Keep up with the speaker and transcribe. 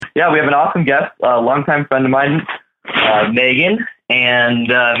yeah, we have an awesome guest, a longtime friend of mine, Megan. And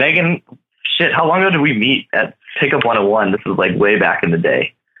Megan, shit, how long ago did we meet at Pickup 101? This was like way back in the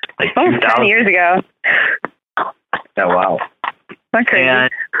day. Like 10 years ago. Oh, wow. That's crazy. And,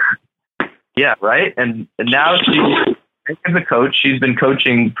 yeah, right? And now she's a coach. She's been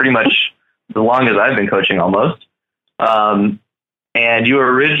coaching pretty much as long as I've been coaching almost. And you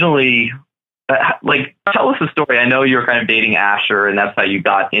were originally, tell us the story. I know you were kind of dating Asher, and that's how you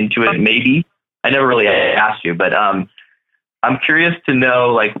got into it, maybe. I never really asked you, but I'm curious to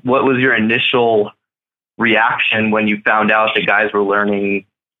know, like, what was your initial reaction when you found out that guys were learning,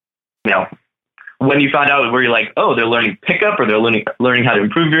 when you found out, were you like, oh, they're learning pickup, or they're learning how to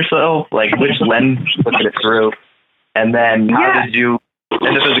improve yourself? Like, which lens did you look at it through? And then how did you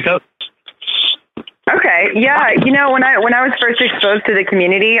end up as a coach? Okay. Yeah. When I was first exposed to the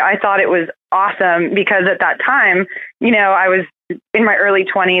community, I thought it was awesome because at that time, I was in my early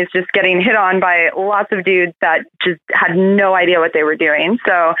 20s just getting hit on by lots of dudes that just had no idea what they were doing.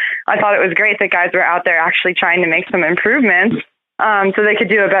 So I thought it was great that guys were out there actually trying to make some improvements so they could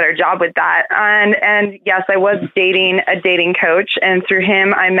do a better job with that. And yes, I was dating a dating coach, and through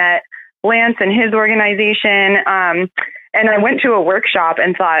him, I met Lance and his organization. And I went to a workshop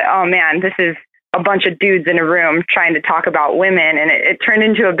and thought, oh man, this is a bunch of dudes in a room trying to talk about women. And it turned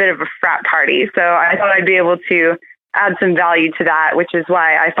into a bit of a frat party. So I thought I'd be able to add some value to that, which is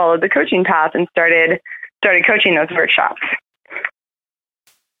why I followed the coaching path and started coaching those workshops.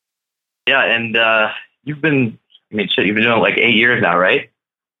 Yeah. And you've been doing it like 8 years now, right?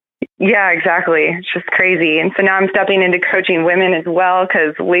 Yeah, exactly. It's just crazy. And so now I'm stepping into coaching women as well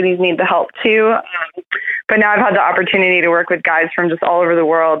because ladies need the help too. But now I've had the opportunity to work with guys from just all over the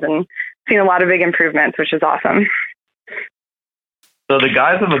world and seen a lot of big improvements, which is awesome. So the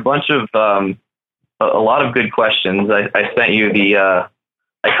guys have a bunch of, a lot of good questions. I sent you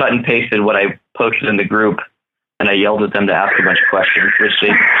I cut and pasted what I posted in the group, and I yelled at them to ask a bunch of questions, which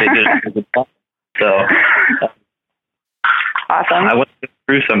they did. So awesome. I went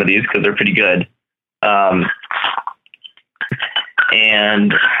through some of these because they're pretty good.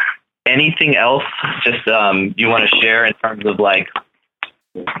 And anything else just you want to share in terms of like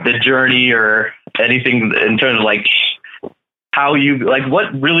the journey or anything in terms of like how you, like,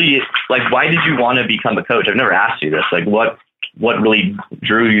 what really, like, why did you want to become a coach? I've never asked you this. Like, what really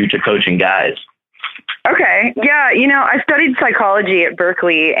drew you to coaching guys? Okay. Yeah. I studied psychology at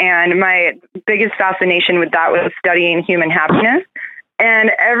Berkeley, and my biggest fascination with that was studying human happiness.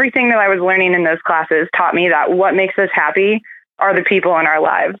 And everything that I was learning in those classes taught me that what makes us happy are the people in our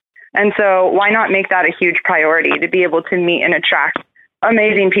lives. And so why not make that a huge priority to be able to meet and attract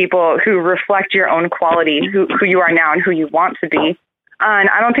amazing people who reflect your own quality, who you are now and who you want to be. And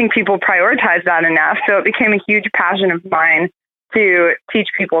I don't think people prioritize that enough. So it became a huge passion of mine to teach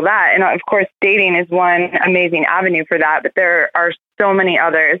people that. And of course, dating is one amazing avenue for that, but there are so many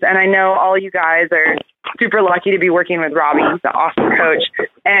others. And I know all you guys are super lucky to be working with Robbie. He's an awesome coach.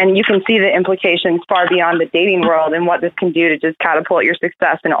 And you can see the implications far beyond the dating world and what this can do to just catapult your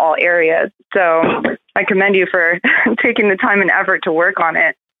success in all areas. So I commend you for taking the time and effort to work on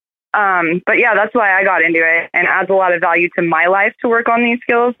it. But yeah, that's why I got into it, and adds a lot of value to my life to work on these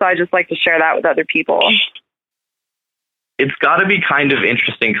skills. So I just like to share that with other people. It's got to be kind of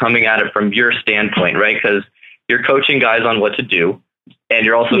interesting coming at it from your standpoint, right? Because you're coaching guys on what to do, and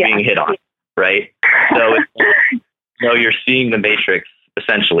you're also being hit on, right? So you're seeing the matrix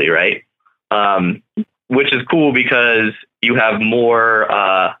essentially, right? Which is cool because you have more,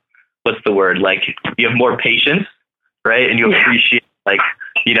 what's the word? Like, you have more patience, right? And you appreciate, like,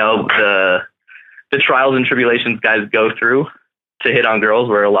 the trials and tribulations guys go through to hit on girls,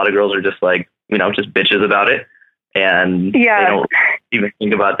 where a lot of girls are just like, just bitches about it. And they don't even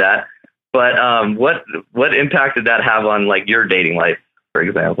think about that. But what impact did that have on, like, your dating life, for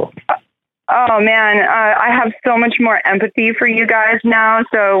example? Oh, man, I have so much more empathy for you guys now.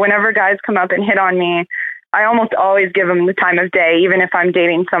 So whenever guys come up and hit on me, I almost always give them the time of day, even if I'm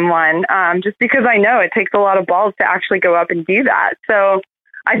dating someone, just because I know it takes a lot of balls to actually go up and do that. So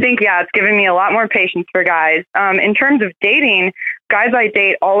I think, it's given me a lot more patience for guys. In terms of dating, guys I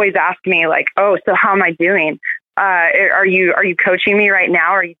date always ask me, like, oh, so how am I doing? Are you coaching me right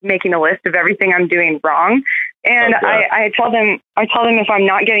now? Are you making a list of everything I'm doing wrong? And I tell them if I'm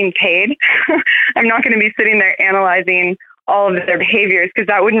not getting paid, I'm not going to be sitting there analyzing all of their behaviors, because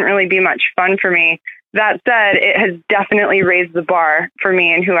that wouldn't really be much fun for me. That said, it has definitely raised the bar for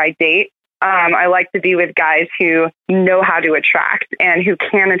me and who I date. I like to be with guys who know how to attract and who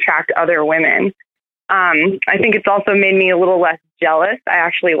can attract other women. I think it's also made me a little less jealous. I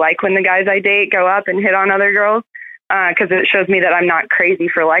actually like when the guys I date go up and hit on other girls, because it shows me that I'm not crazy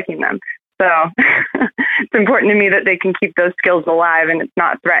for liking them. So it's important to me that they can keep those skills alive, and it's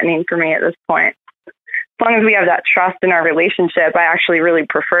not threatening for me at this point. As long as we have that trust in our relationship, I actually really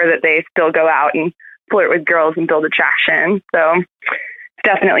prefer that they still go out and flirt with girls and build attraction. So it's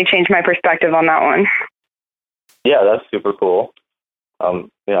definitely changed my perspective on that one. Yeah, that's super cool. You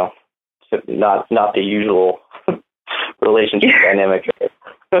know, not the usual relationship dynamic.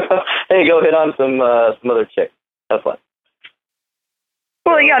 Hey, go hit on some other chick. Have fun.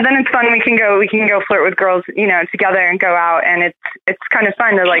 Well, yeah, then it's fun. We can go flirt with girls, you know, together and go out, and it's kind of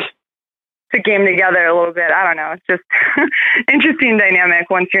fun to game together a little bit. I don't know. It's just interesting dynamic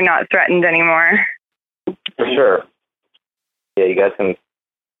once you're not threatened anymore. For sure. Yeah, you guys can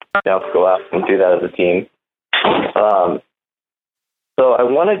go out and do that as a team. So I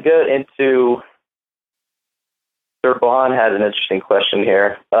want to get into. Sir Bon has an interesting question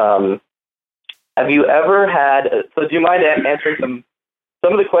here. Have you ever had? So do you mind answering some?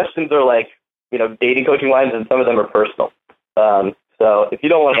 Some of the questions are like, you know, dating coaching wise, and some of them are personal. So if you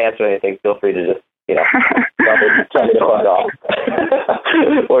don't want to answer anything, feel free to just, you know, tell me to fuck off.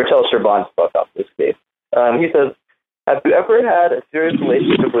 Or tell Sir Bon to fuck off in this case. He says, have you ever had a serious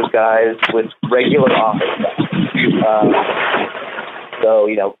relationship with guys with regular office staff? So,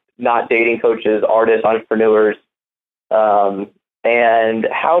 you know, not dating coaches, artists, entrepreneurs. And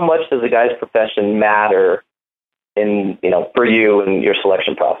how much does a guy's profession matter in, you know, for you and your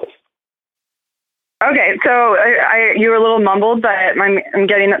selection process? Okay, so you were a little mumbled, but I'm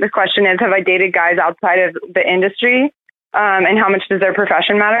getting that the question is, have I dated guys outside of the industry, and how much does their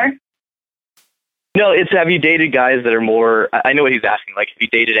profession matter? No, it's have you dated guys that are more, I know what he's asking, like have you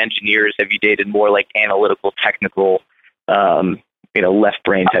dated engineers, have you dated more like analytical, technical, you know, left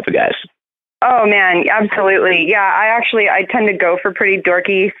brain type of guys? Oh man, absolutely. Yeah, I tend to go for pretty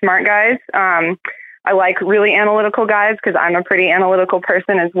dorky, smart guys. I like really analytical guys because I'm a pretty analytical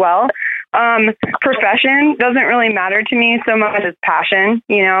person as well. Profession doesn't really matter to me so much as passion.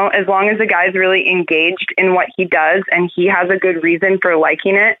 You know, as long as the guy's really engaged in what he does and he has a good reason for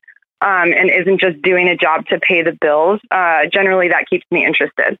liking it, and isn't just doing a job to pay the bills, generally that keeps me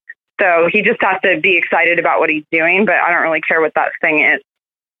interested. So he just has to be excited about what he's doing, but I don't really care what that thing is,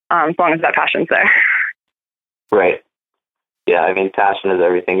 as long as that passion's there. Right. Yeah, I mean, passion is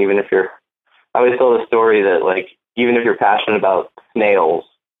everything. Even if I always tell the story that, like, even if you're passionate about snails,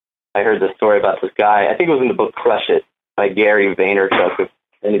 I heard the story about this guy, I think it was in the book Crush It by Gary Vaynerchuk, if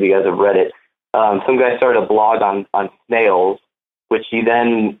any of you guys have read it. Some guy started a blog on snails, which he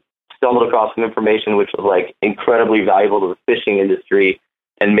then stumbled across some information which was, like, incredibly valuable to the fishing industry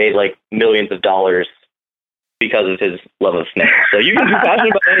and made, like, millions of dollars because of his love of snails. So you can be passionate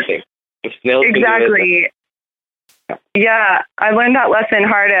about anything. If snails exactly. Yeah, I learned that lesson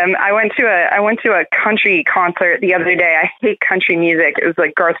hard. I went to a country concert the other day. I hate country music. It was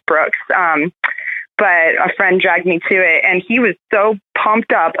like Garth Brooks. But a friend dragged me to it, and he was so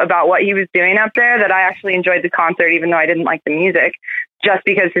pumped up about what he was doing up there that I actually enjoyed the concert, even though I didn't like the music, just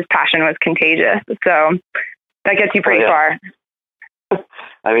because his passion was contagious. So that gets you pretty far.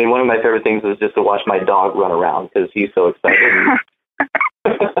 I mean, one of my favorite things is just to watch my dog run around because he's so excited.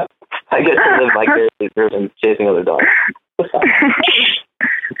 I get to live vicariously through him chasing other dogs.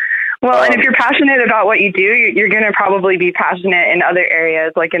 Well, and if you're passionate about what you do, you're going to probably be passionate in other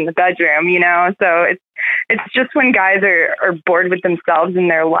areas, like in the bedroom, you know? So it's just when guys are bored with themselves in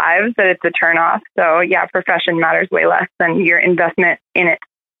their lives that it's a turnoff. So yeah, profession matters way less than your investment in it.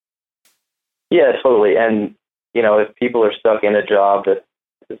 Yeah, totally. And, you know, if people are stuck in a job that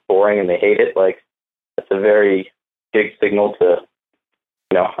is boring and they hate it, like, that's a very big signal to,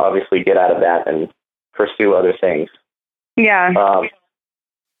 you know, obviously get out of that and pursue other things. Yeah.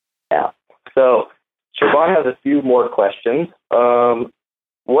 Yeah. So Siobhan has a few more questions.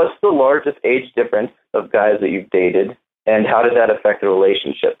 What's the largest age difference of guys that you've dated, and how did that affect the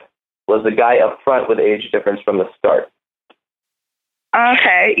relationship? Was the guy upfront with age difference from the start?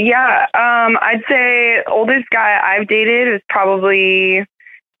 Okay. Yeah. I'd say oldest guy I've dated is probably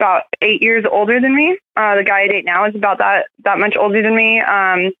about 8 years older than me. The guy I date now is about that much older than me.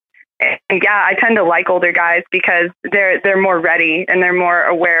 And yeah, I tend to like older guys because they're more ready and they're more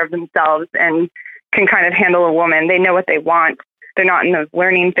aware of themselves and can kind of handle a woman. They know what they want. They're not in those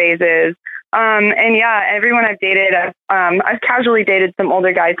learning phases. And yeah, everyone I've dated, I've casually dated some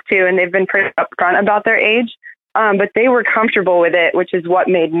older guys too, and they've been pretty upfront about their age. But they were comfortable with it, which is what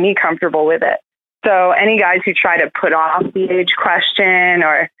made me comfortable with it. So any guys who try to put off the age question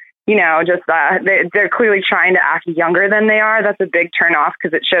or, you know, just they're clearly trying to act younger than they are, that's a big turnoff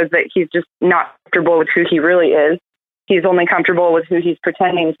because it shows that he's just not comfortable with who he really is. He's only comfortable with who he's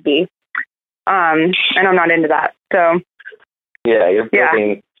pretending to be. And I'm not into that. So yeah, you're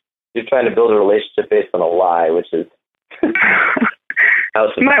trying to build a relationship based on a lie, which is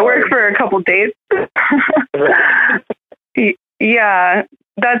might work for a couple days. Yeah,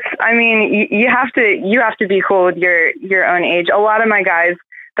 you have to be cool with your own age. A lot of my guys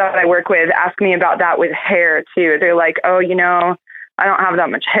that I work with ask me about that with hair too. They're like, oh, I don't have that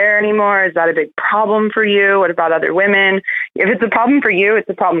much hair anymore. Is that a big problem for you? What about other women? If it's a problem for you, it's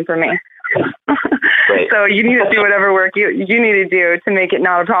a problem for me. Right. So you need to do whatever work you need to do to make it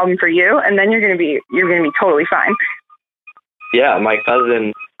not a problem for you, and then you're gonna be totally fine. Yeah, my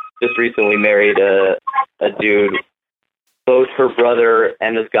cousin just recently married a dude. Both her brother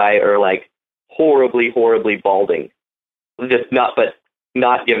and this guy are like horribly, horribly balding. Just not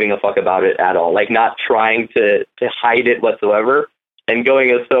giving a fuck about it at all. Like not trying to hide it whatsoever, and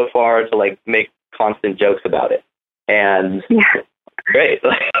going as so far to like make constant jokes about it. And great,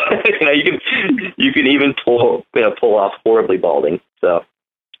 you can even pull off horribly balding. So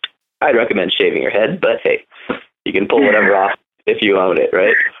I'd recommend shaving your head, but hey, you can pull whatever off if you own it,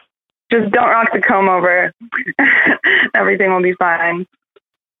 right? Just don't rock the comb over. Everything will be fine.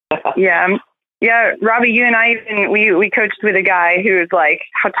 Yeah. Yeah, Robbie, you and I we coached with a guy who was like,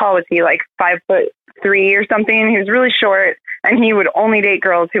 how tall was he? Like 5'3" or something. He was really short, and he would only date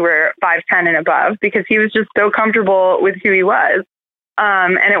girls who were 5'10" and above because he was just so comfortable with who he was.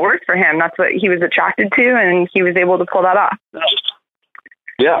 And it worked for him. That's what he was attracted to, and he was able to pull that off.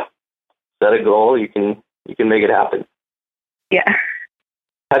 Yeah. Set a goal, you can make it happen. Yeah.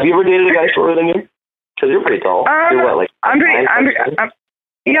 Have you ever dated a guy shorter than you? Because you're pretty tall. You're what, like I'm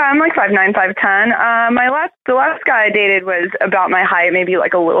like 5'9", 5'10". The last guy I dated was about my height, maybe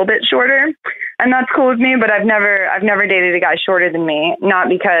like a little bit shorter, and that's cool with me. But I've never dated a guy shorter than me. Not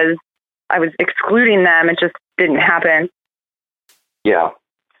because I was excluding them; it just didn't happen. Yeah.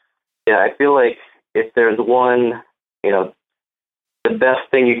 I feel like if there's one, the best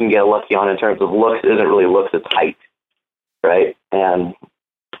thing you can get lucky on in terms of looks isn't really looks; it's height, right? And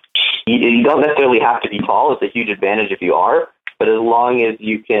you don't necessarily have to be tall. It's a huge advantage if you are, but as long as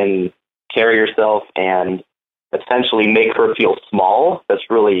you can carry yourself and essentially make her feel small, that's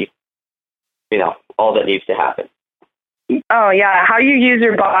really, all that needs to happen. Oh, yeah. How you use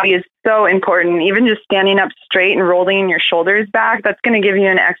your body is so important. Even just standing up straight and rolling your shoulders back, that's going to give you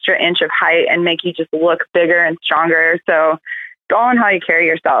an extra inch of height and make you just look bigger and stronger. So it's all on how you carry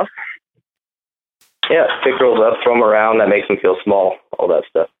yourself. Yeah, pick girls up, throw them around. That makes them feel small, all that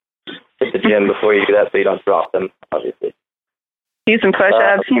stuff. Hit the gym before you do that so you don't drop them, obviously. Do some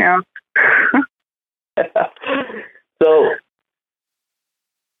push-ups, So,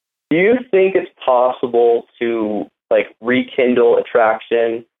 do you think it's possible to, rekindle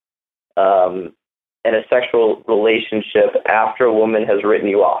attraction in a sexual relationship after a woman has written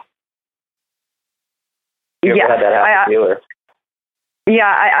you off? You ever had that happen to you? Yeah,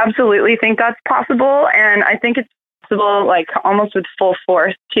 I absolutely think that's possible, and I think it's possible, almost with full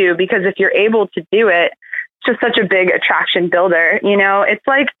force, too, because if you're able to do it, it's just such a big attraction builder.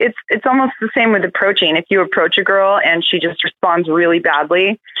 It's almost the same with approaching. If you approach a girl and she just responds really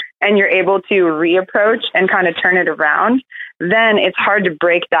badly and you're able to reapproach and kind of turn it around, then it's hard to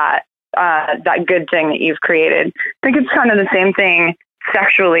break that good thing that you've created. I think it's kind of the same thing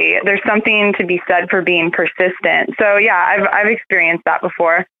sexually. There's something to be said for being persistent. So yeah, I've experienced that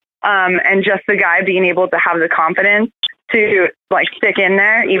before. And just the guy being able to have the confidence to stick in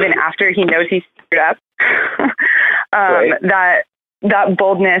there even after he knows he's screwed up. Right. That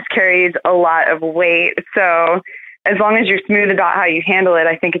boldness carries a lot of weight. So as long as you're smooth about how you handle it,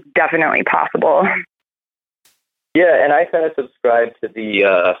 I think it's definitely possible. Yeah, and I kind of subscribe to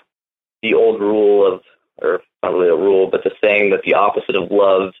the old rule of, or not really a rule, but the saying that the opposite of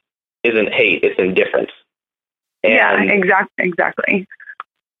love isn't hate, it's indifference. And yeah, exactly.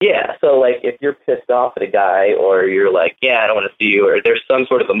 Yeah, so if you're pissed off at a guy, or you're like, yeah, I don't want to see you, or there's some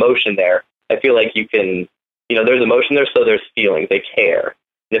sort of emotion there, I feel like you can, there's emotion there, so there's feelings. They care.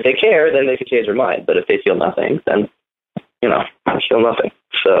 And if they care, then they can change their mind. But if they feel nothing, then, they feel nothing.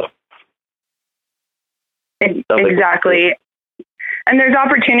 So. Exactly. And there's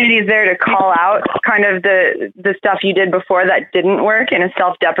opportunities there to call out kind of the stuff you did before that didn't work in a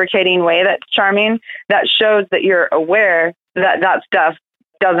self-deprecating way that's charming, that shows that you're aware that stuff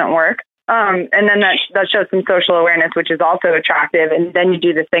doesn't work. And then that shows some social awareness, which is also attractive. And then you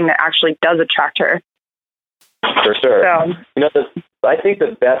do the thing that actually does attract her. For sure. So, I think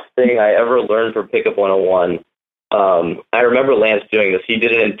the best thing I ever learned from Pickup 101, I remember Lance doing this. He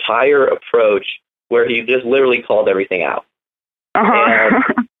did an entire approach where he just literally called everything out. Uh-huh.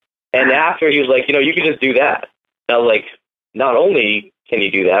 And after he was like, you can just do that. And I was like, not only can you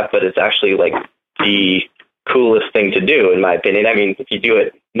do that? But it's actually like the coolest thing to do, in my opinion. I mean, if you do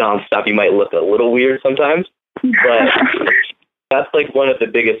it nonstop, you might look a little weird sometimes, but that's like one of the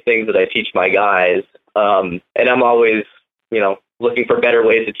biggest things that I teach my guys. And I'm always, looking for better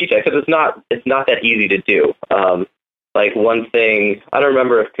ways to teach that, because it's not that easy to do. Like one thing, I don't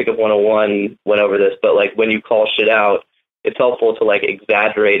remember if Pickup 101 went over this, but like when you call shit out, it's helpful to like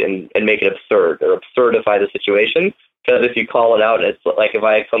exaggerate and make it absurd or absurdify the situation. Because if you call it out, it's like if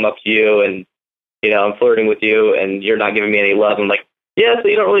I come up to you and, I'm flirting with you and you're not giving me any love, I'm like, yeah, so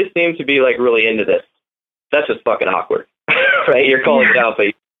you don't really seem to be like really into this. That's just fucking awkward, right? You're calling it out,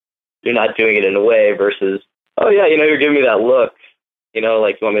 but you're not doing it in a way versus, oh yeah, you're giving me that look,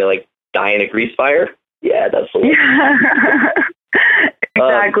 like you want me to like die in a grease fire? Yeah, that's the look.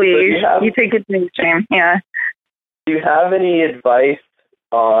 Exactly. You take it to the extreme. Yeah. Do you have any advice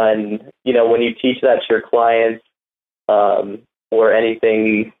on, when you teach that to your clients, or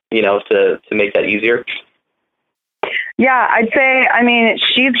anything, to make that easier? Yeah, I'd say,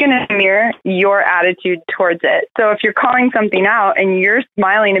 she's going to mirror your attitude towards it. So if you're calling something out and you're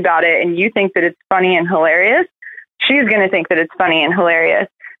smiling about it and you think that it's funny and hilarious, she's going to think that it's funny and hilarious.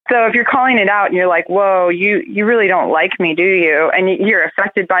 So if you're calling it out and you're like, whoa, you really don't like me, do you? And you're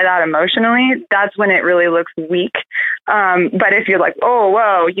affected by that emotionally, that's when it really looks weak. But if you're like, oh,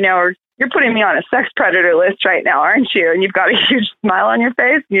 whoa, you're putting me on a sex predator list right now, aren't you? And you've got a huge smile on your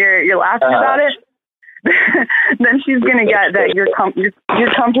face, you're laughing about it. Then she's going to get that you're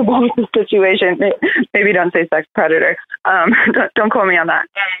comfortable with the situation. Maybe don't say sex predator. Don't quote me on that.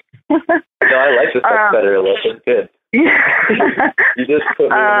 No, I like the sex predator list. It's good. You just put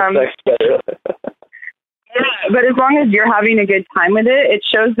me in the sex predator list. Yeah, but as long as you're having a good time with it, it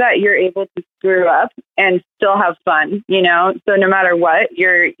shows that you're able to screw up and still have fun, So no matter what,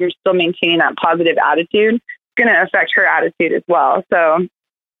 you're still maintaining that positive attitude. It's going to affect her attitude as well. So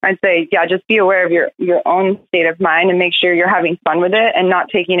I'd say, yeah, just be aware of your own state of mind and make sure you're having fun with it and not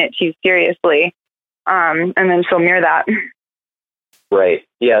taking it too seriously. And then she'll mirror that. Right.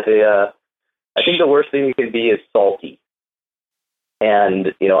 Yeah. I think the worst thing you can be is salty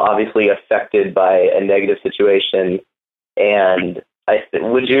and, obviously affected by a negative situation. And do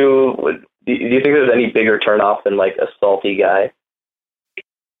you think there's any bigger turnoff than like a salty guy?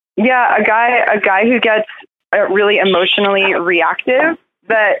 Yeah. A guy who gets really emotionally reactive,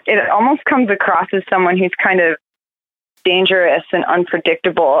 but it almost comes across as someone who's kind of dangerous and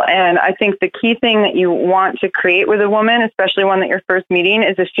unpredictable. And I think the key thing that you want to create with a woman, especially one that you're first meeting,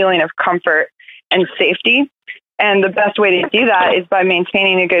 is a feeling of comfort and safety. And the best way to do that is by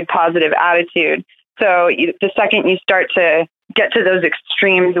maintaining a good positive attitude. So the second you start to get to those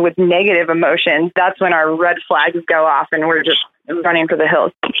extremes with negative emotions, that's when our red flags go off and we're just running for the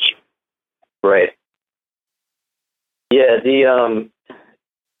hills. Right. Yeah,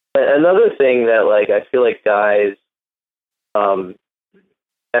 another thing that like I feel like guys,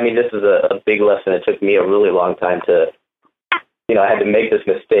 this is a big lesson. It took me a really long time to, I had to make this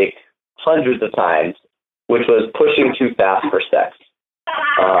mistake hundreds of times, which was pushing too fast for sex.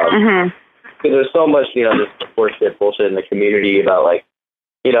 Because there's so much, this bullshit in the community about like,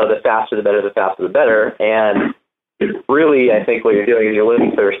 the faster the better, the faster the better. And really, I think what you're doing is you're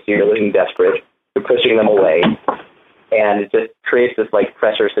living thirsty, you're living desperate, you're pushing them away. And it just creates this like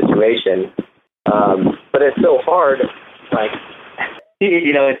pressure situation. But it's so hard, like,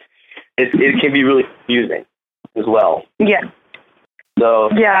 it can be really confusing as well. Yeah. So.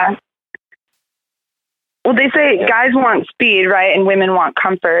 Yeah. Well, they say guys want speed, right? And women want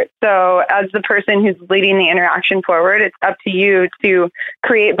comfort. So as the person who's leading the interaction forward, it's up to you to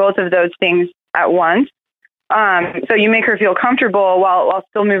create both of those things at once. So you make her feel comfortable while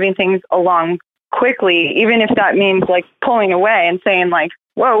still moving things along quickly, even if that means like pulling away and saying like,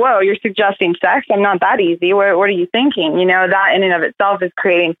 whoa, you're suggesting sex? I'm not that easy. What are you thinking? That in and of itself is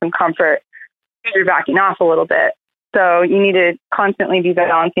creating some comfort. You're backing off a little bit. So you need to constantly be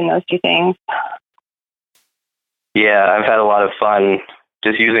balancing those two things. Yeah, I've had a lot of fun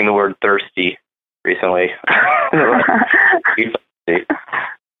just using the word thirsty recently. It's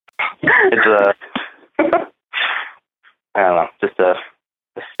I don't know, just a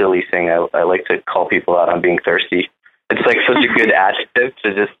silly thing. I like to call people out on being thirsty. It's like such a good adjective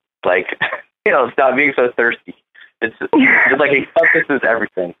to just like, stop being so thirsty. It's like encompasses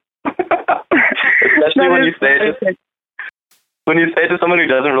everything. Especially when you say it to someone who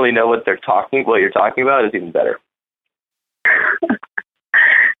doesn't really know what you're talking about, is even better.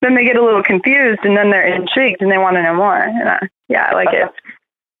 Then they get a little confused and then they're intrigued and they want to know more. Yeah, I like it.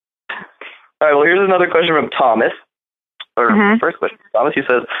 All right, well, here's another question from Thomas. first question, Thomas, he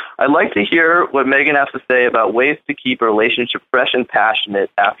says, I'd like to hear what Megan has to say about ways to keep a relationship fresh and passionate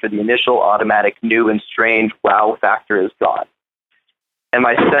after the initial automatic new and strange wow factor is gone. Am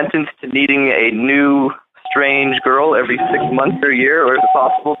I sentenced to needing a new, strange girl every 6 months or a year, or is it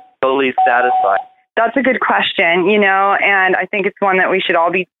possible to totally satisfy? That's a good question, and I think it's one that we should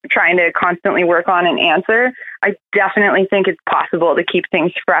all be trying to constantly work on and answer. I definitely think it's possible to keep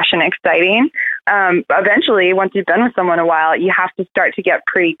things fresh and exciting. Eventually, once you've been with someone a while, you have to start to get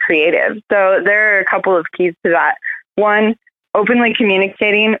pretty creative. So there are a couple of keys to that. One, openly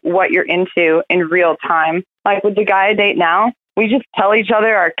communicating what you're into in real time. Like with the guy I date now, we just tell each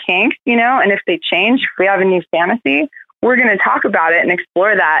other our kinks, and if they change, if we have a new fantasy, we're going to talk about it and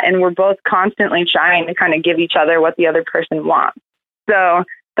explore that. And we're both constantly trying to kind of give each other what the other person wants. So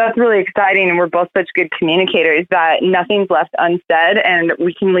that's really exciting. And we're both such good communicators that nothing's left unsaid and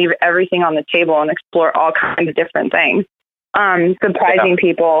we can leave everything on the table and explore all kinds of different things. Surprising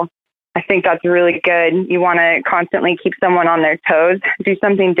people, I think that's really good. You want to constantly keep someone on their toes, do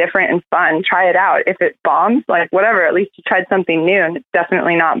something different and fun, try it out. If it bombs, like whatever, at least you tried something new and it's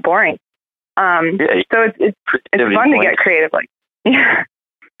definitely not boring. So it's fun to get creative. Like, yeah.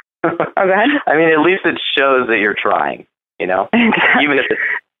 Oh, go ahead. I mean, at least it shows that you're trying, Exactly.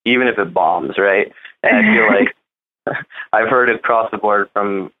 even if it bombs, right? And I feel like I've heard it across the board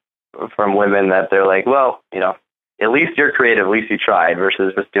from women that they're like, well, at least you're creative, at least you tried,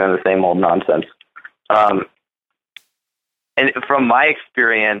 versus just doing the same old nonsense. And from my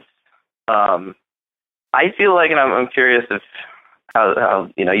experience, I feel like, and I'm curious if how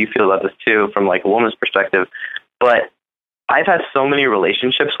you feel about this too, from like a woman's perspective, but I've had so many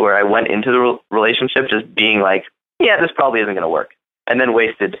relationships where I went into the relationship just being like, yeah, this probably isn't going to work, and then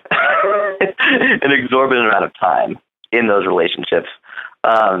wasted an exorbitant amount of time in those relationships,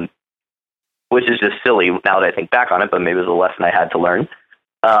 which is just silly now that I think back on it, but maybe it was a lesson I had to learn.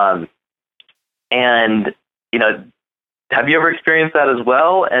 And have you ever experienced that as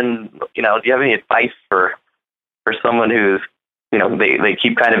well? And do you have any advice for someone who's they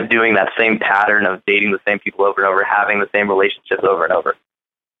keep kind of doing that same pattern of dating the same people over and over, having the same relationships over and over?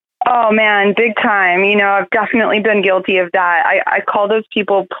 Oh, man, big time. I've definitely been guilty of that. I call those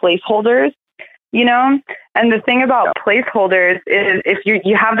people placeholders, and the thing about placeholders is if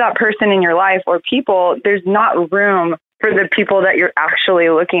you have that person in your life or people, there's not room for the people that you're actually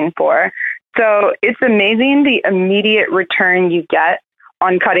looking for. So it's amazing the immediate return you get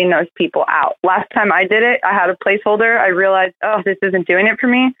on cutting those people out. Last time I did it, I had a placeholder. I realized, this isn't doing it for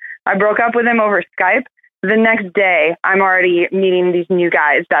me. I broke up with him over Skype. The next day, I'm already meeting these new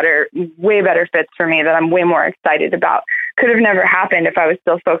guys that are way better fits for me that I'm way more excited about. Could have never happened if I was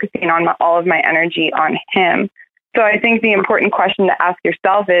still focusing on all of my energy on him. So I think the important question to ask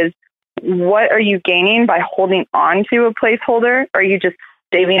yourself is, what are you gaining by holding on to a placeholder? Are you just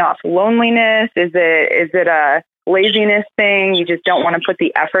staving off loneliness? Is it a laziness thing? You just don't want to put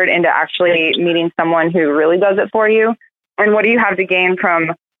the effort into actually meeting someone who really does it for you? And what do you have to gain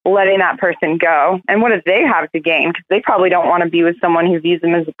from letting that person go? And what do they have to gain? Because they probably don't want to be with someone who views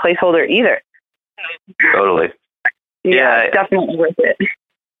them as a placeholder either. Totally. Yeah, it's definitely worth it.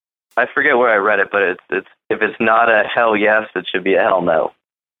 I forget where I read it, but it's if it's not a hell yes, it should be a hell no.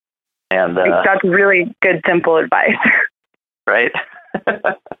 And that's really good, simple advice. Right?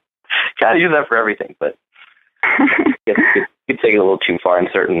 Kind of use that for everything, but you could take it a little too far in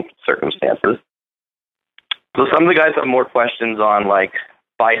certain circumstances. So some of the guys have more questions on like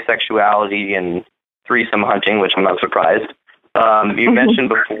bisexuality and threesome hunting, which I'm not surprised. You mentioned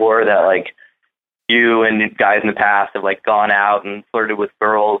before that like you and guys in the past have like gone out and flirted with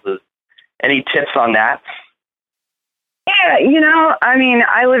girls. Any tips on that? Yeah,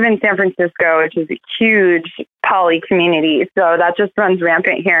 I live in San Francisco, which is a huge poly community. So that just runs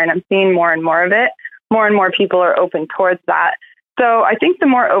rampant here, and I'm seeing more and more of it. More and more people are open towards that. So I think the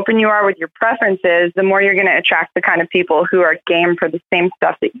more open you are with your preferences, the more you're going to attract the kind of people who are game for the same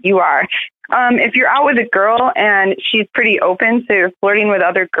stuff that you are. If you're out with a girl and she's pretty open to flirting with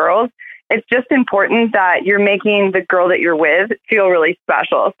other girls, it's just important that you're making the girl that you're with feel really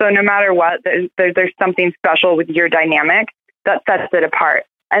special. So no matter what, there's something special with your dynamic that sets it apart.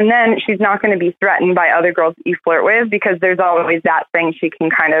 And then she's not going to be threatened by other girls that you flirt with, because there's always that thing she can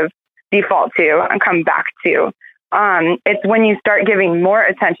kind of default to and come back to. It's when you start giving more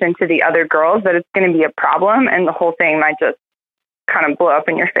attention to the other girls that it's going to be a problem, and the whole thing might just kind of blow up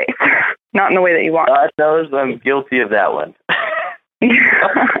in your face. Not in the way that you want. God knows I'm guilty of that one.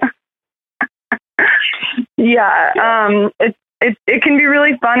 Yeah. It can be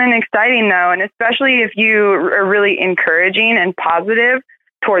really fun and exciting though, and especially if you are really encouraging and positive,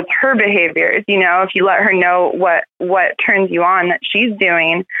 towards her behaviors. If you let her know what turns you on that she's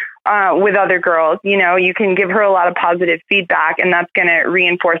doing with other girls, you can give her a lot of positive feedback, and that's going to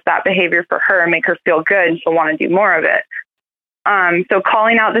reinforce that behavior for her and make her feel good, and she'll want to do more of it. So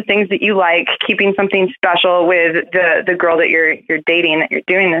calling out the things that you like, keeping something special with the girl that you're dating, that you're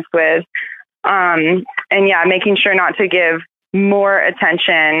doing this with, and making sure not to give more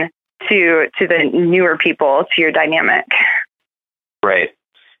attention to the newer people, to your dynamic. Right.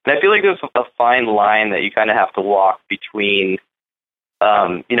 And I feel like there's a fine line that you kind of have to walk between,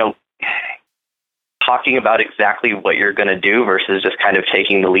 talking about exactly what you're going to do versus just kind of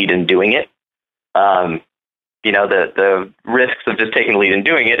taking the lead and doing it. The risks of just taking the lead and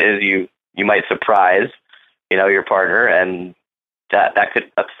doing it is you might surprise, your partner, and that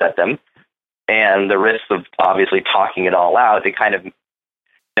could upset them. And the risks of obviously talking it all out, it kind of, it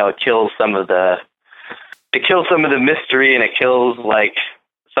kills some of the mystery, and it kills like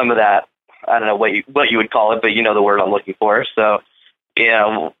some of that, I don't know what you would call it, but the word I'm looking for. So,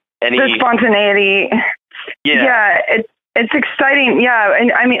 the spontaneity. Yeah. It's exciting. Yeah.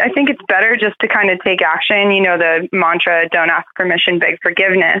 And I mean, I think it's better just to kind of take action. The mantra, don't ask permission, beg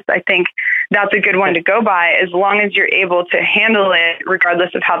forgiveness. I think that's a good one to go by, as long as you're able to handle it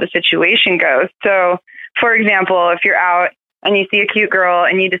regardless of how the situation goes. So, for example, if you're out and you see a cute girl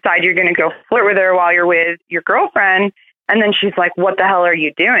and you decide you're going to go flirt with her while you're with your girlfriend, and then she's like, what the hell are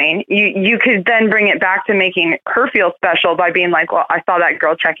you doing? You could then bring it back to making her feel special by being like, well, I saw that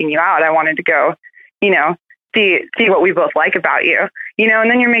girl checking you out. I wanted to go, see what we both like about you, and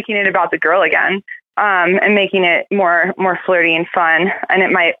then you're making it about the girl again, and making it more flirty and fun. And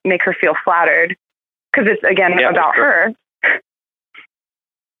it might make her feel flattered because it's, again, about her.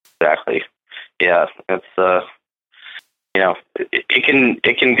 Exactly. Yeah. That's,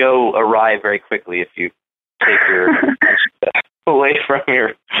 it can go awry very quickly if you take your away from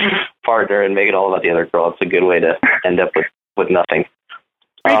your partner and make it all about the other girl. It's a good way to end up with nothing.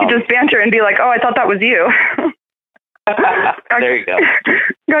 Or you could just banter and be like, oh, I thought that was you. There you go.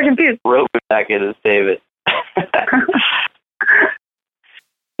 Got confused. Rope it back in and save it.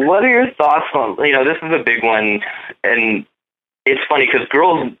 What are your thoughts on, this is a big one, and it's funny because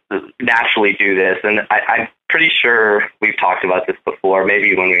girls naturally do this, and I'm pretty sure we've talked about this before,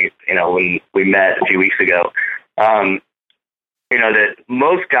 maybe when we met a few weeks ago, that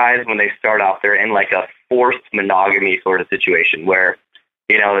most guys, when they start off, they're in like a forced monogamy sort of situation where,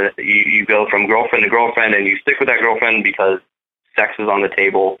 you go from girlfriend to girlfriend and you stick with that girlfriend because sex is on the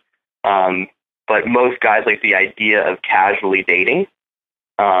table. But most guys like the idea of casually dating.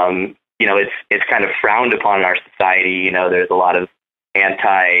 It's kind of frowned upon in our society. There's a lot of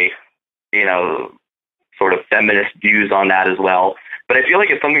anti, sort of feminist views on that as well. But I feel like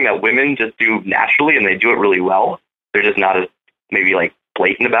it's something that women just do naturally, and they do it really well. They're just not as maybe like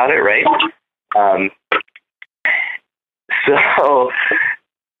blatant about it, right? So,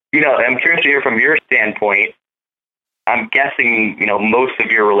 I'm curious to hear from your standpoint. I'm guessing, most of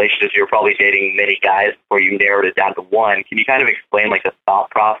your relationships, you're probably dating many guys before you narrowed it down to one. Can you kind of explain like the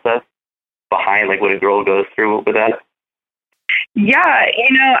thought process behind like what a girl goes through with that? Yeah,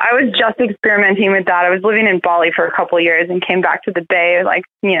 I was just experimenting with that. I was living in Bali for a couple of years and came back to the Bay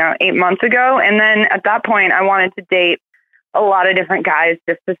 8 months ago. And then at that point, I wanted to date a lot of different guys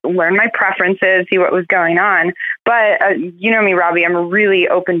just to learn my preferences, see what was going on. But you know me, Robbie, I'm a really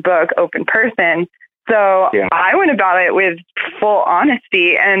open book, open person. So yeah. I went about it with full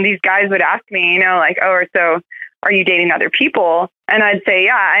honesty, and these guys would ask me, oh, so are you dating other people? And I'd say,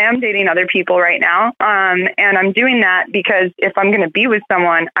 yeah, I am dating other people right now. And I'm doing that because if I'm going to be with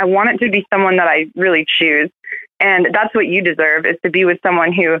someone, I want it to be someone that I really choose. And that's what you deserve, is to be with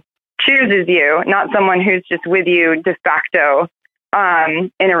someone who chooses you, not someone who's just with you de facto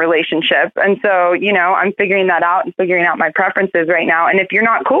in a relationship. And so, I'm figuring that out and figuring out my preferences right now. And if you're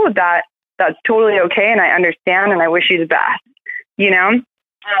not cool with that, that's totally okay. And I understand, and I wish you the best, That's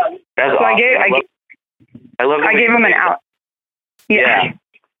so awesome. I gave them an out. Yeah.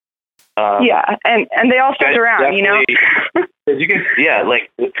 Yeah. And they all stuck around, Cause you can,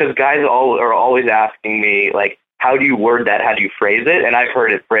 because guys are always asking me, like, how do you word that? How do you phrase it? And I've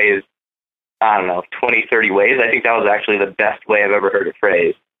heard it phrased, I don't know, 20, 30 ways. I think that was actually the best way I've ever heard it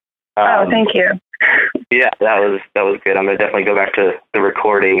phrased. Oh, thank you. Yeah, that was good. I'm going to definitely go back to the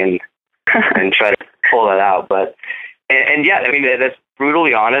recording and try to pull that out. But, and yeah, I mean, that's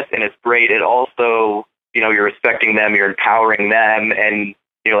brutally honest, and it's great. It also, you're respecting them, you're empowering them, and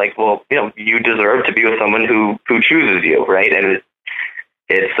you're like, well, you deserve to be with someone who chooses you, right? And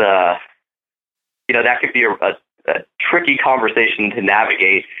it's that could be a tricky conversation to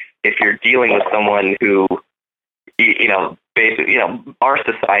navigate if you're dealing with someone who, basically, our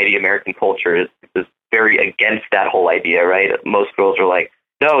society, American culture is very against that whole idea, right? Most girls are like,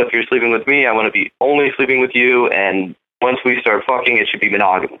 no, if you're sleeping with me, I want to be only sleeping with you. And once we start fucking, it should be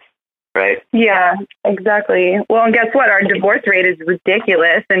monogamous, right? Yeah, exactly. Well, and guess what? Our divorce rate is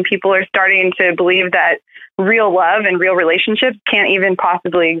ridiculous, and people are starting to believe that real love and real relationships can't even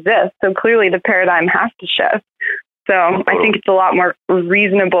possibly exist. So clearly the paradigm has to shift. So I think it's a lot more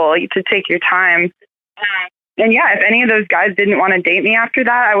reasonable to take your time. And yeah, if any of those guys didn't want to date me after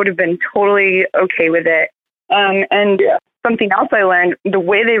that, I would have been totally okay with it. Something else I learned, the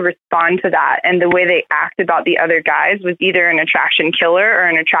way they respond to that and the way they act about the other guys was either an attraction killer or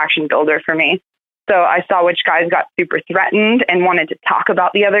an attraction builder for me. So I saw which guys got super threatened and wanted to talk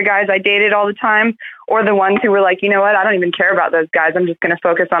about the other guys I dated all the time, or the ones who were like, you know what, I don't even care about those guys. I'm just going to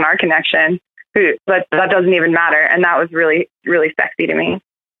focus on our connection. But that doesn't even matter. And that was really, really sexy to me.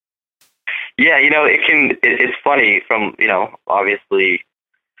 Yeah, it's funny from, obviously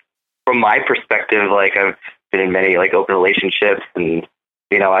from my perspective, like I've been in many like open relationships and,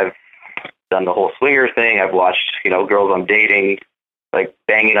 I've done the whole swinger thing. I've watched, girls I'm dating, like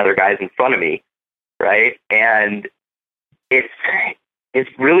banging other guys in front of me. Right. And it's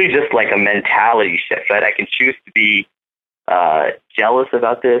really just like a mentality shift, right? I can choose to be jealous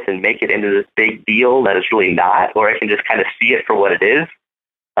about this and make it into this big deal that it's really not, or I can just kind of see it for what it is.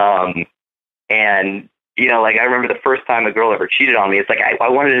 And, like I remember the first time a girl ever cheated on me, it's like, I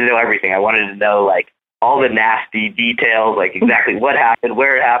wanted to know everything. I wanted to know like all the nasty details, like exactly what happened,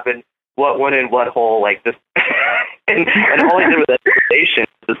 where it happened, what went in what hole, like this. and all I did with that conversation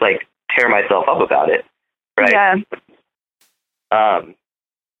was like tear myself up about it. Right. Yeah.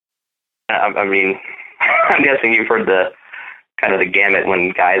 I mean, I'm guessing you've heard the kind of the gamut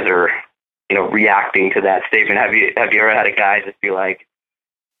when guys are, reacting to that statement. Have you ever had a guy just be like,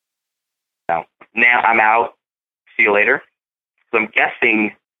 no, now I'm out, see you later? So I'm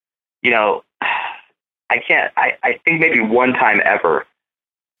guessing, I think maybe one time ever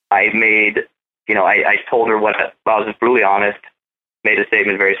I made, I told her I was just brutally honest, made a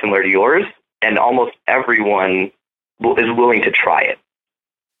statement very similar to yours, and almost everyone is willing to try it.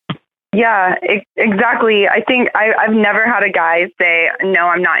 Yeah, exactly. I think I've never had a guy say, no,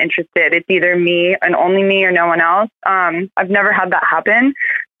 I'm not interested. It's either me and only me or no one else. I've never had that happen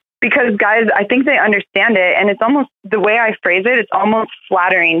because guys, I think they understand it. And it's almost the way I phrase it, it's almost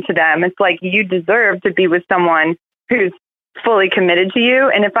flattering to them. It's like you deserve to be with someone who's fully committed to you.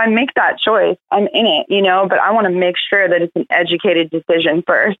 And if I make that choice, I'm in it, but I want to make sure that it's an educated decision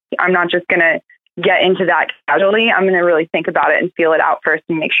first. I'm not just going to get into that casually. I'm going to really think about it and feel it out first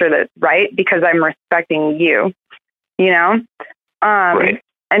and make sure that it's right because I'm respecting you, Right.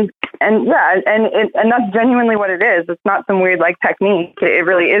 And yeah, and that's genuinely what it is. It's not some weird like technique. It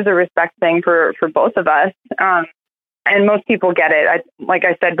really is a respect thing for both of us. And most people get it. Like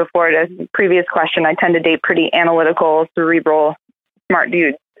I said before, the previous question, I tend to date pretty analytical, cerebral, smart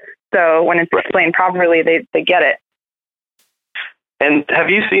dudes. So when it's explained properly, they get it. And have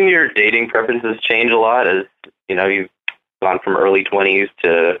you seen your dating preferences change a lot as, you've gone from early 20s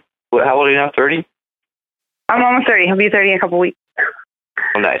to, how old are you now, 30? I'm almost 30. I'll be 30 in a couple weeks.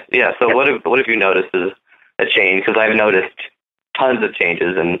 Oh, nice. Yeah. So what have you noticed as a change? Because I've noticed tons of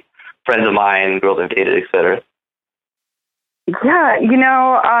changes in friends of mine, girls I've dated, et cetera. Yeah.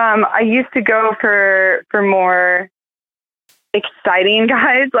 I used to go for more exciting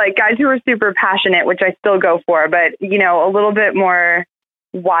guys, like guys who are super passionate, which I still go for, but, a little bit more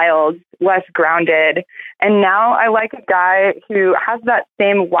wild, less grounded. And now I like a guy who has that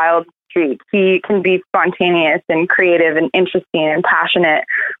same wild streak. He can be spontaneous and creative and interesting and passionate,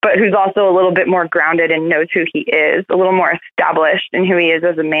 but who's also a little bit more grounded and knows who he is, a little more established in who he is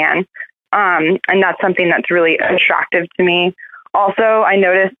as a man. And that's something that's really attractive to me. Also, I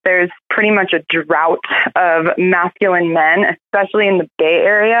noticed there's pretty much a drought of masculine men, especially in the Bay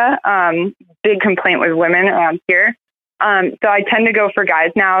Area. Big complaint with women around here. So I tend to go for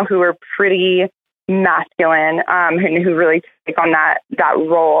guys now who are pretty masculine, who really take on that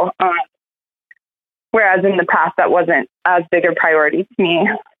role. Whereas in the past, that wasn't as big a priority to me.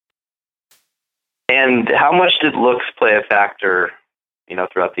 And how much did looks play a factor,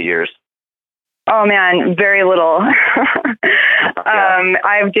 throughout the years? Oh man, very little.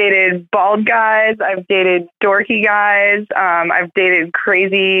 I've dated bald guys. I've dated dorky guys. I've dated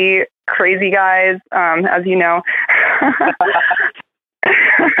crazy guys, as you know.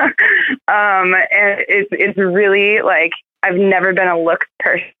 And it's really like, I've never been a looks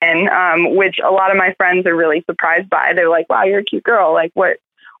person, which a lot of my friends are really surprised by. They're like, wow, you're a cute girl. Like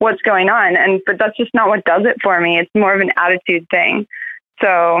what's going on? But that's just not what does it for me. It's more of an attitude thing.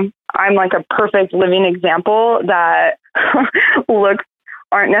 So I'm like a perfect living example that looks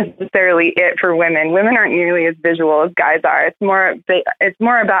aren't necessarily it for women. Women aren't nearly as visual as guys are. It's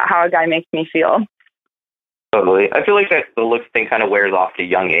more about how a guy makes me feel. Totally. I feel like that the looks thing kind of wears off at a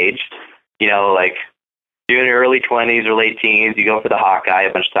young age. You know, like you're in your early 20s or late teens, you go for the hot guy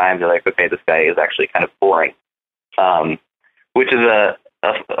a bunch of times, you're like, okay, this guy is actually kind of boring. Which is a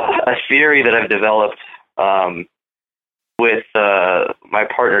theory that I've developed with my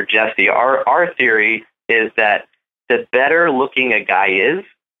partner, Jesse. Our theory is that the better looking a guy is,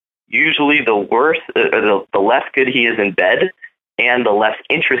 usually the worse, the less good he is in bed and the less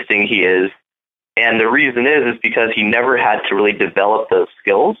interesting he is. And the reason is because he never had to really develop those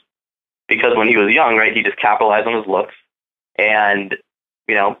skills, because when he was young, right, he just capitalized on his looks. And,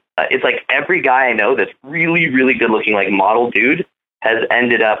 you know, it's like every guy I know that's really, really good looking, like model dude, has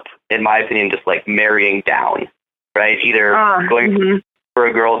ended up, in my opinion, just like marrying down, right? Either going for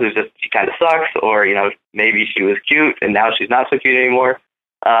a girl who's just, she kind of sucks, or, you know, maybe she was cute and now she's not so cute anymore.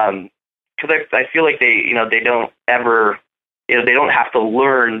 Because I feel like they don't ever, you know, they don't have to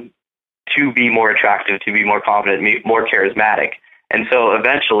learn to be more attractive, to be more confident, more charismatic. And so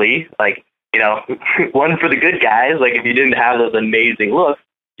eventually, like, you know, one for the good guys, like if you didn't have those amazing looks,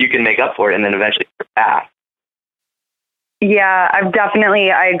 you can make up for it and then eventually surpass. Yeah,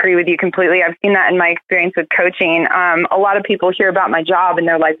 I agree with you completely. I've seen that in my experience with coaching. A lot of people hear about my job and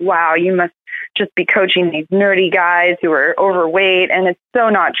they're like, wow, you must just be coaching these nerdy guys who are overweight. And it's so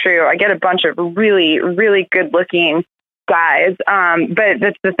not true. I get a bunch of really, really good looking guys. But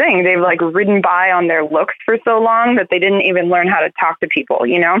that's the thing. They've like ridden by on their looks for so long that they didn't even learn how to talk to people,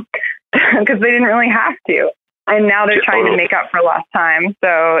 you know, because they didn't really have to. And now they're trying to make up for lost time.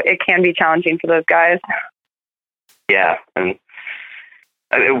 So it can be challenging for those guys. Yeah. And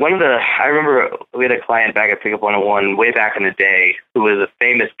I remember we had a client back at Pickup 101 way back in the day who was a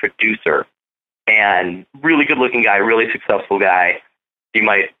famous producer and really good looking guy, really successful guy.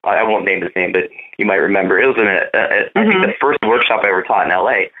 I won't name his name, but you might remember. It was I think the first workshop I ever taught in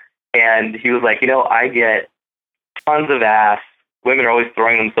LA. And he was like, you know, I get tons of ass. Women are always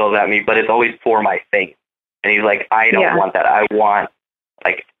throwing themselves at me, but it's always for my face. And he's like, I don't want that. I want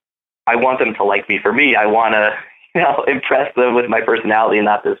them to like me for me. I want to, you know, impress them with my personality and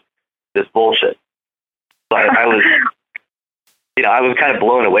not this bullshit. So I was, you know, I was kind of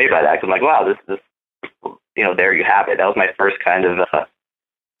blown away by that because I'm like, wow, this, you know, there you have it. That was my first kind of,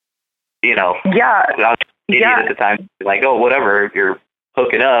 you know, I was an idiot at the time. Like, oh, whatever, if you're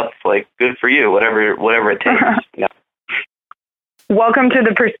hooking up, like, good for you, whatever it takes. You know? Welcome to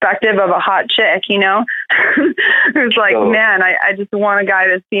the perspective of a hot chick, you know, who's like, man, I just want a guy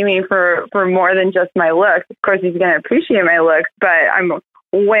to see me for more than just my looks. Of course, he's going to appreciate my looks, but I'm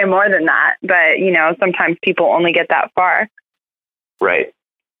way more than that. But, you know, sometimes people only get that far. Right.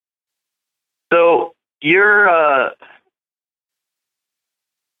 So you're,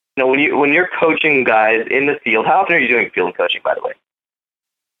 you know, when you're coaching guys in the field, how often are you doing field coaching, by the way?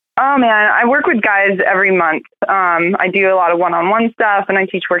 Oh, man, I work with guys every month. I do a lot of one-on-one stuff, and I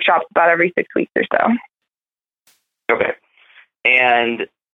teach workshops about every 6 weeks or so. Okay. And